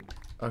set, I think.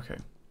 Okay.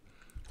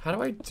 How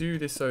do I do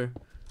this so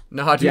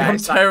Nah, dude, I'm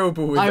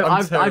terrible with.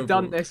 I've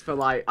done this for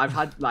like I've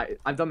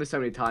done this so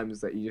many times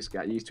that you just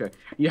get used to it.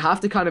 You have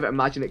to kind of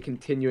imagine it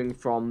continuing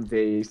from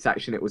the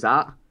section it was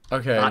at.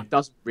 Okay. That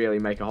doesn't really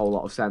make a whole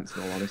lot of sense,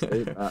 in all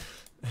honesty. But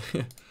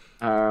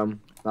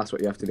that's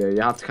what you have to do.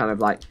 You have to kind of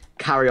like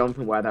carry on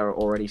from where there are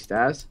already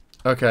stairs.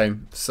 Okay,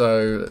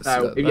 so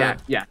yeah,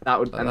 that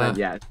would, and then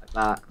yeah,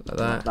 like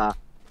that.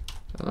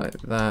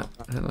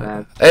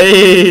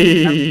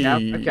 Hey.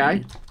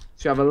 Okay.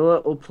 So you have a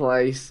little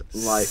place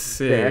like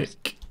this.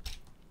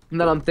 And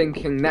then I'm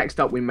thinking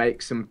next up we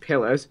make some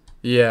pillars.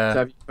 Yeah.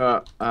 So you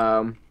put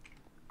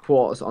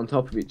quarters on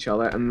top of each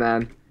other, and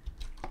then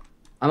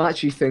I'm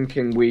actually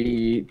thinking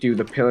we do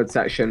the pillared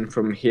section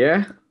from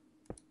here.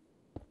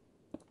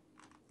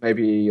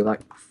 Maybe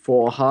like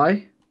 4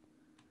 high.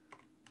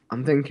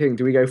 I'm thinking,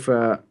 do we go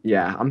for...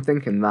 Yeah, I'm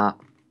thinking that.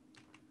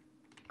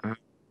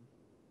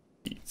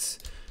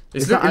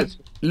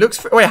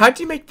 Looks... Wait, how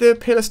do you make the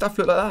pillar stuff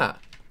look like that?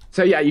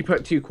 So yeah, you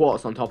put 2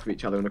 quarters on top of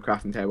each other on a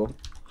crafting table.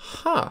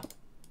 Huh.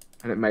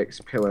 And it makes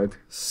pillared.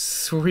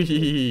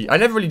 Sweet. I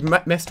never really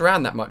messed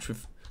around that much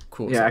with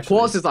quartz. Yeah,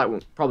 quartz is like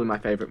probably my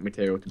favourite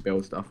material to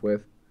build stuff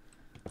with.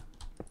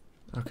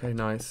 Okay,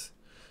 nice.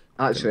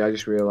 Actually, I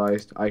just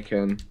realised I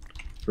can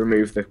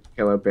remove the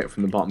pillar bit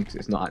from the bottom because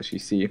it's not actually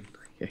seen.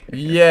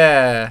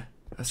 Yeah,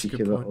 that's a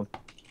good point.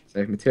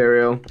 Save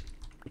material.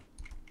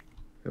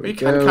 You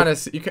can kind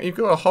of you've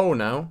got a hole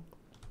now.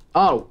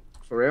 Oh,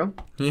 for real?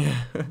 Yeah.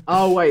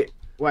 Oh wait,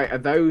 are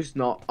those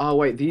not? Oh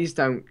wait, these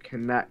don't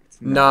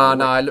connect.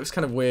 Nah, it looks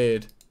kind of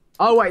weird.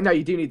 Oh wait, no,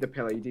 you do need the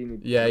pillar. You do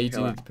need. Yeah, you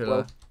do need the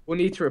pillar. We'll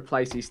need to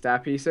replace these stair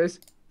pieces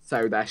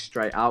so they're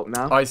straight out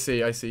now. I see.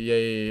 Yeah.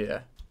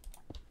 Yeah.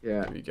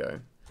 There we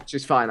go. Which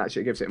is fine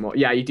actually. It gives it more.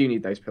 Yeah, you do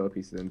need those pillar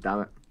pieces in.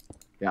 Damn it.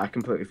 Yeah, I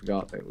completely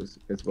forgot that it was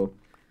visible.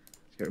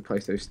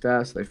 Replace those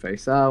stairs so they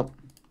face out.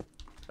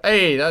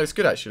 Hey, that looks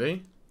good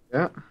actually.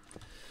 Yeah.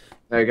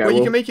 There you go. Well,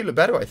 you can make it look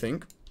better, I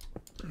think.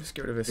 Let's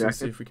get rid of this and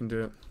see if we can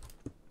do it.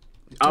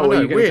 Oh,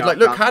 no, weird. Like,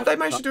 look, how did they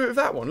manage to do it with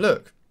that one?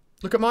 Look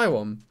at my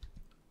one.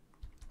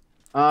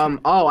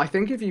 Oh, I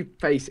think if you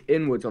face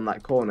inwards on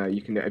that corner,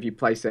 you can do it. If you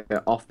place it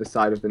off the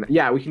side of the...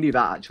 Yeah, we can do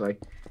that actually.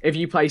 If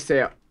you place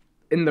it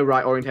in the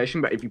right orientation,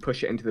 but if you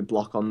push it into the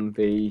block on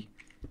the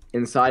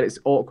inside, it's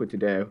awkward to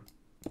do.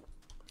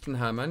 I don't know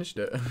how I managed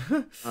it.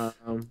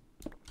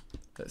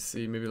 Let's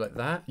see, maybe like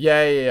that.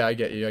 Yeah, I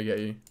get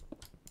you.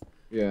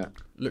 Yeah.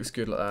 Looks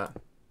good like that.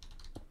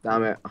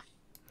 Damn it.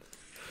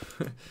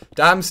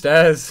 Damn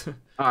stairs.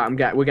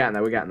 Alright, we're getting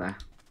there.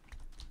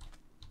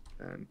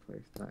 And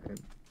place that in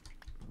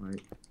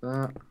like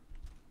that.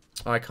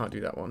 I can't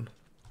do that one.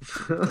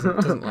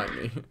 Doesn't like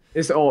me.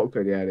 It's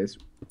awkward, yeah, it is.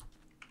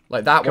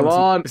 Like that one. Come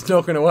on. It's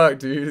not gonna work,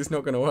 dude. It's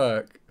not gonna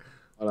work.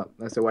 Hold up,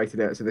 that's the way to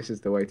do it. So this is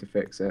the way to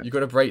fix it. You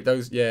got to break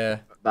those, yeah.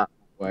 That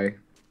way.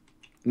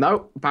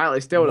 No, apparently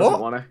it still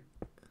doesn't want to.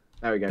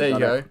 There we go. There you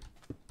go.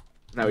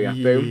 There we go.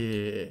 Boom.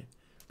 Yeah.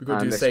 We've got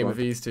to do the same with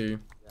these two.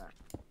 Yeah.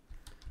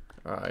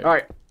 Alright.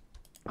 Alright.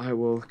 I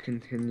will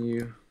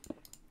continue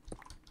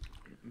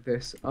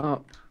this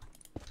up.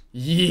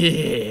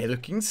 Yeah,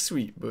 looking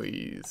sweet,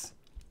 boys.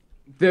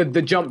 The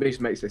jump boost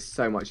makes this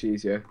so much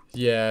easier.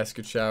 Yeah, that's a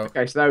good shout.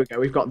 Okay, so there we go.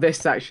 We've got this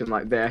section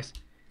like this.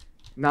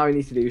 Now we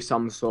need to do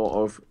some sort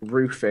of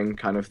roofing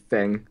kind of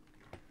thing.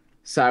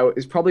 So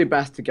it's probably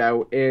best to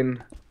go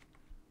in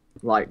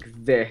like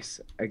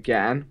this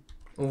again.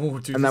 Oh,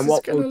 dude, and then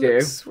what we'll do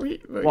is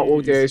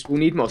we'll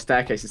need more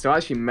staircases. So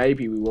actually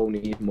maybe we will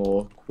need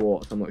more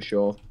quartz. I'm not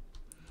sure.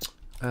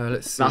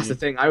 Let's see. That's the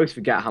thing. I always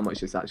forget how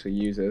much this actually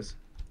uses.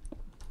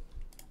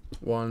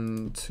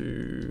 1,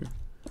 2.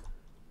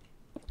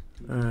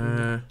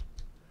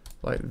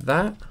 Like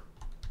that.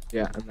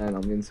 Yeah, and then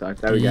on the inside.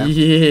 There we go.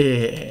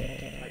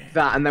 Yeah.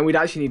 That, and then we'd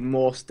actually need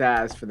more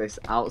stairs for this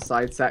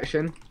outside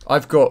section.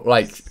 I've got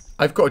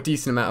a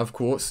decent amount of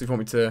quartz if you want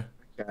me to.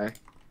 Okay.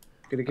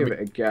 Gonna give it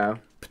a go.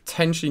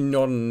 Potentially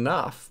not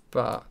enough,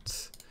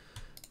 but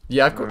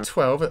yeah, I've got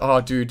 12.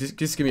 Oh, dude,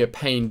 just give me a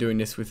pain doing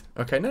this with.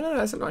 Okay, no,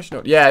 that's actually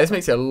not. Yeah, this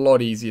makes it a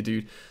lot easier,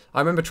 dude. I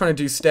remember trying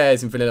to do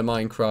stairs in vanilla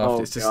Minecraft.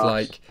 Oh, it's just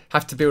like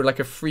have to build like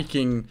a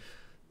freaking.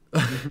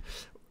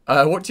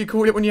 What do you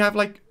call it when you have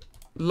like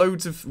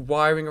loads of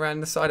wiring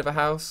around the side of a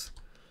house?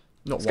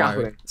 Not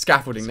wiring.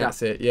 Scaffolding,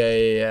 that's it.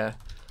 Yeah.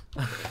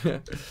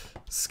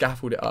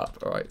 Scaffold it up.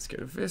 Alright, let's get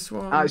rid of this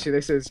one. Actually,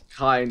 this is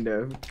kind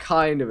of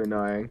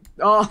annoying.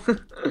 Oh,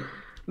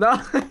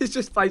 no, it's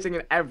just facing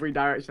in every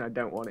direction I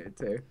don't want it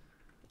to. Okay.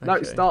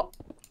 No, stop.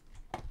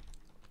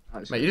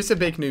 Actually, mate, you're just a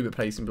big noob at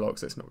placing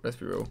blocks, let's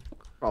be real.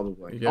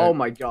 Probably. Oh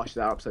my gosh,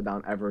 they're upside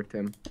down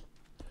everything.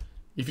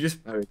 If you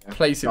just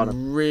place it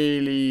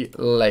really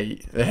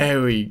late.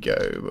 There we go,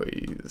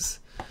 boys.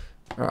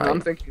 Alright.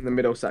 I'm thinking the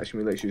middle section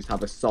we literally just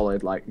have a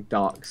solid like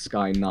dark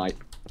sky night.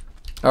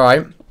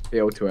 Alright.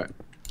 Feel to it.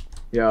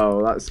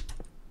 Yo, that's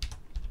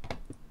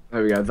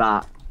there we go,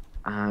 that.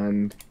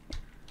 And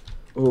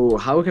ooh,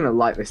 how are we gonna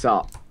light this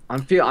up?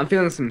 I'm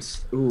feeling some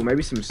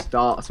maybe some of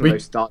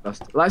those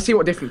stardust. Let's see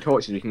what different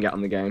torches we can get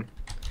on the game.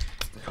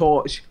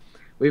 Torch.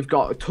 We've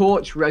got a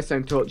torch,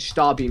 redstone torch,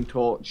 starbeam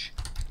torch,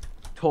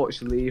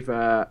 torch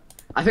lever.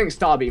 I think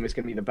Starbeam is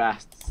going to be the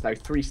best. So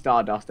 3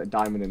 Stardust, a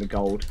diamond, and a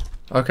gold.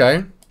 Okay.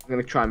 I'm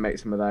going to try and make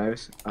some of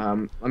those.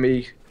 I'll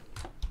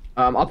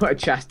put a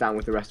chest down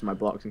with the rest of my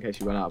blocks in case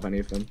you run out of any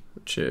of them.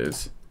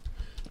 Cheers.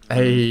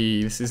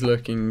 Hey, this is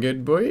looking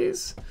good,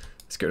 boys.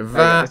 Let's go to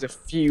that. There's a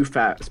few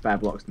spare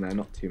blocks in there,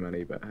 not too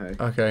many, but hey.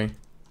 Okay.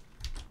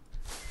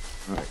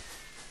 Alright.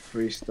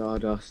 3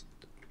 Stardust.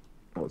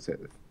 What's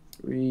it?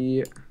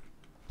 3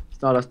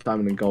 Stardust,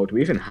 diamond, and gold. Do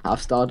we even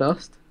have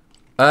Stardust?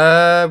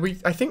 I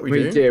think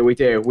we do. We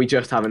do. We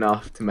just have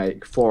enough to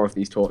make 4 of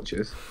these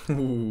torches.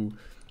 Ooh.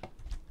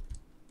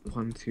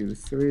 1, 2,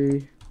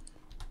 3.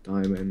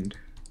 Diamond.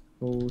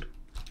 Gold.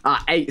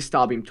 8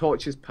 Starbeam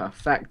torches.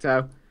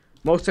 Perfecto.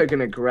 I'm also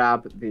gonna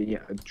grab the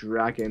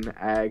dragon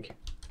egg.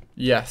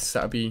 Yes,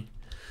 that'd be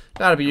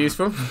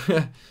useful.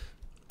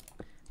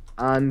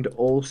 And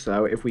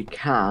also, if we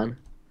can,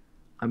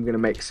 I'm gonna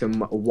make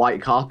some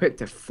white carpet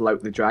to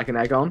float the dragon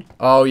egg on.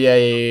 Oh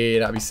yeah,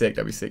 that'd be sick.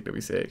 That'd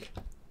be sick.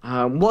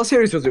 What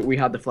series was it we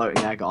had the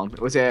floating egg on?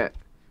 Was it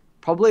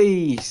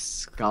probably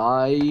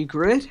Sky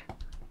Grid?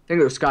 I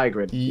think it was Sky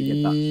Grid.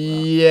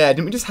 Yeah,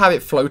 didn't we just have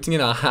it floating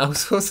in our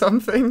house or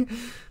something?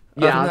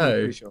 Yeah, I'm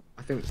pretty sure.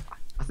 I think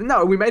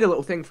no, we made a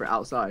little thing for it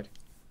outside.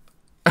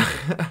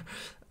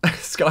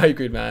 Sky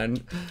Grid,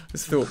 man.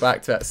 Just thought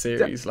back to that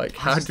series. Like,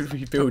 how did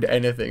we build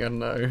anything? I don't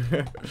know.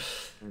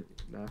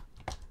 No. In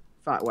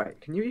fact, wait.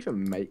 Can you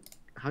even make?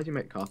 How do you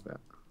make carpet?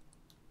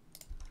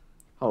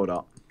 Hold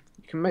up.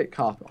 You can make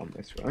carpet on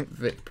this, right?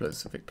 Vikk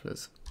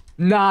plus.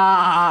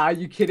 Nah, are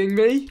you kidding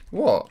me?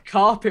 What?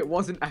 Carpet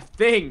wasn't a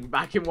thing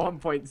back in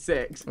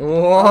 1.6.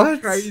 What? How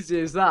crazy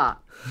is that?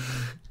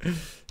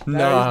 Nah.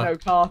 There is no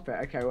carpet.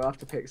 Okay, we'll have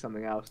to pick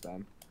something else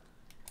then.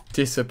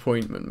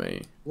 Disappointment,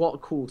 mate.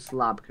 What cool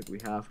slab could we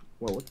have?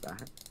 Well, what the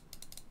heck?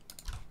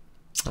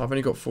 I've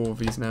only got 4 of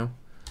these now.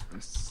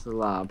 A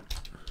slab.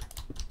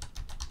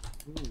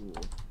 Ooh.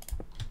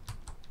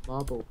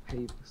 Marble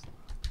paper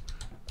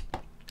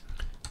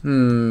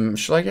slab.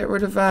 Should I get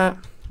rid of that?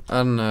 I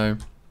don't know.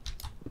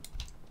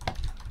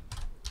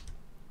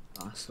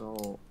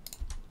 Basalt.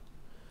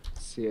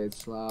 Seared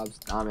slabs.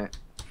 Damn it.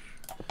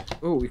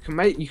 Ooh, you can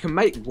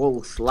make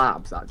wool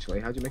slabs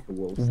actually. How do you make a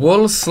wool slab?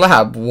 Wool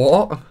slab?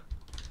 What?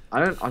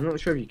 I'm not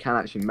sure if you can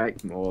actually make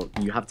them or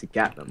you have to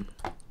get them.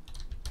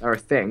 They're a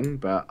thing,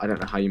 but I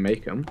don't know how you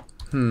make them.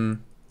 What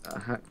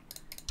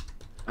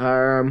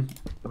are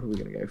we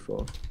gonna go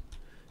for?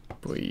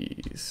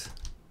 Boys.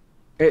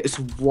 It's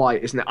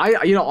white, isn't it?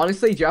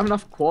 Honestly, do you have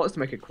enough quartz to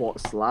make a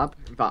quartz slab?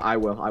 In fact, I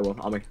will.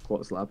 I'll make a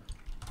quartz slab.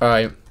 All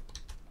right.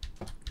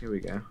 Here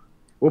we go.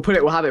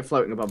 We'll have it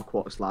floating above a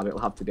quartz slab.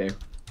 It'll have to do.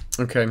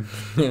 Okay.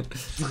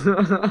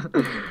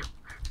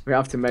 We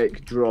have to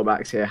make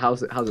drawbacks here.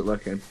 How's it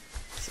looking?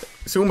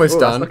 It's almost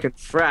done. It's looking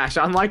fresh.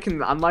 I'm liking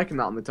that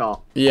on the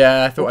top.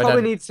 Yeah, I thought we'll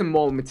probably need some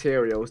more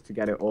materials to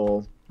get it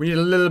all. We need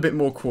a little bit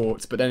more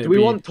quartz, but then do we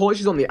want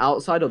torches on the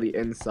outside or the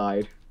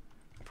inside?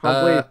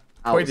 Probably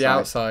the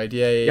outside.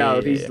 Yeah.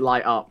 These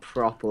light up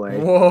properly.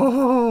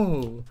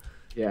 Whoa.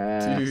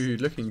 Yeah.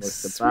 Dude, looking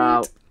sweet.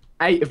 About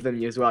 8 of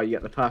them as well. You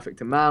get the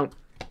perfect amount.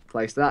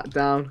 Place that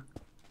down.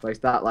 Place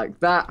that like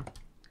that.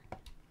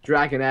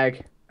 Dragon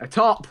egg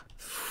atop.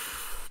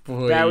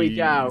 Boys, there we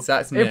go.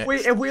 That's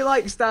if we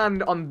like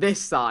stand on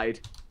this side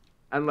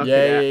and look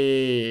at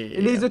it,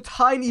 it needs a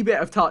tiny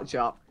bit of touch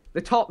up. The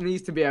top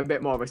needs to be a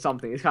bit more of a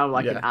something. It's kind of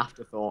like an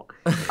afterthought.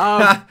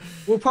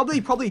 We'll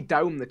probably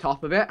dome the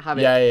top of it, have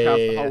it curve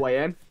the whole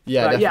way in.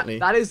 Yeah, but definitely. Yeah,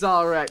 that is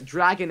our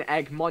dragon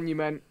egg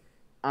monument.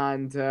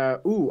 And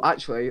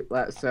actually,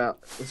 let's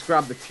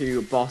grab the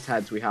 2 boss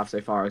heads we have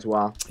so far as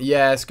well.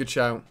 Yeah, it's a good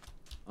shout.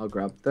 I'll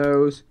grab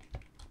those.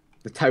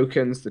 The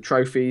tokens, the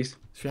trophies.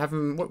 Should we have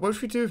them? What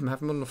should we do with them?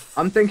 Have them on the?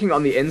 I'm thinking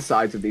on the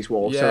insides of these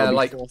walls. Yeah, so there'll be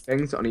like 4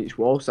 things on each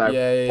wall. So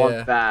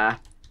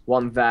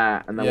one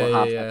there, and then we'll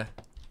have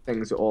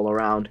things all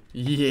around.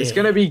 Yeah. It's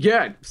gonna be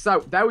good.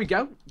 So there we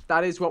go.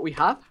 That is what we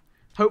have.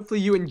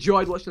 Hopefully you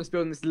enjoyed watching us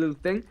building this little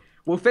thing.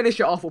 We'll finish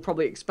it off. We'll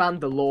probably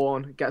expand the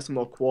lawn, get some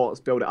more quartz,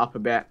 build it up a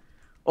bit,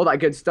 all that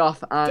good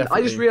stuff. And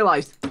definitely. I just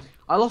realized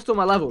I lost all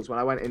my levels when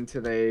I went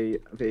into the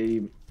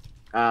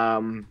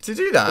to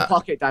do that? The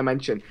pocket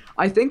dimension.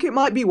 I think it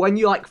might be when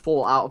you like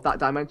fall out of that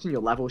dimension, your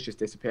levels just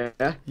disappear.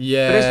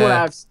 Yeah.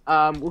 But this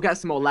one we'll get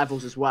some more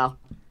levels as well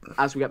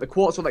as we get the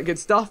quartz, all that good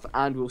stuff,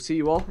 and we'll see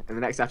you all in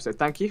the next episode.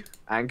 Thank you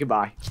and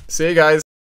goodbye. See you guys.